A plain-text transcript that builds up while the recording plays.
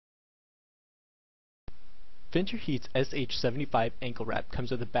Venture Heat's SH75 ankle wrap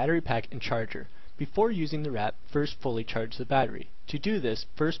comes with a battery pack and charger. Before using the wrap, first fully charge the battery. To do this,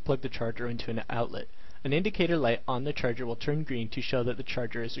 first plug the charger into an outlet. An indicator light on the charger will turn green to show that the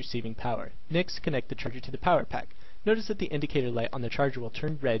charger is receiving power. Next, connect the charger to the power pack. Notice that the indicator light on the charger will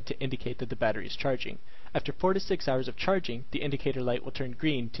turn red to indicate that the battery is charging. After 4 to 6 hours of charging, the indicator light will turn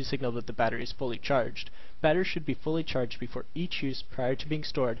green to signal that the battery is fully charged. Batteries should be fully charged before each use prior to being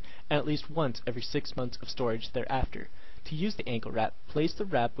stored, and at least once every 6 months of storage thereafter. To use the ankle wrap, place the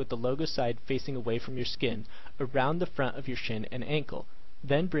wrap with the logo side facing away from your skin around the front of your shin and ankle.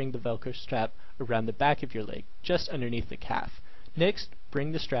 Then bring the Velcro strap around the back of your leg, just underneath the calf. Next,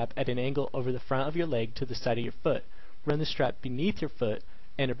 bring the strap at an angle over the front of your leg to the side of your foot. Run the strap beneath your foot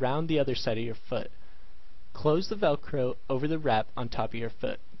and around the other side of your foot. Close the Velcro over the wrap on top of your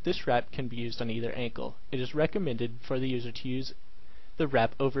foot. This wrap can be used on either ankle. It is recommended for the user to use the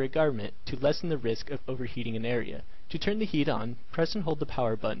wrap over a garment to lessen the risk of overheating an area. To turn the heat on, press and hold the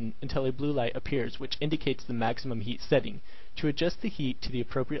power button until a blue light appears, which indicates the maximum heat setting. To adjust the heat to the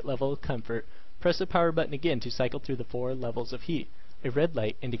appropriate level of comfort, press the power button again to cycle through the 4 levels of heat. A red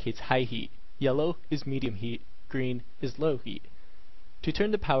light indicates high heat, yellow is medium heat, green is low heat. To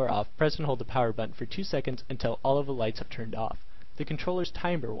turn the power off, press and hold the power button for 2 seconds until all of the lights have turned off. The controller's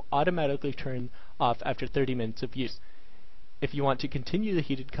timer will automatically turn off after 30 minutes of use. If you want to continue the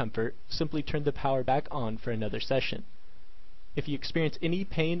heated comfort, simply turn the power back on for another session. If you experience any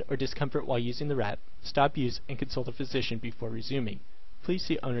pain or discomfort while using the wrap, stop use and consult a physician before resuming. Please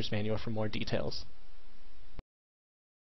see owner's manual for more details.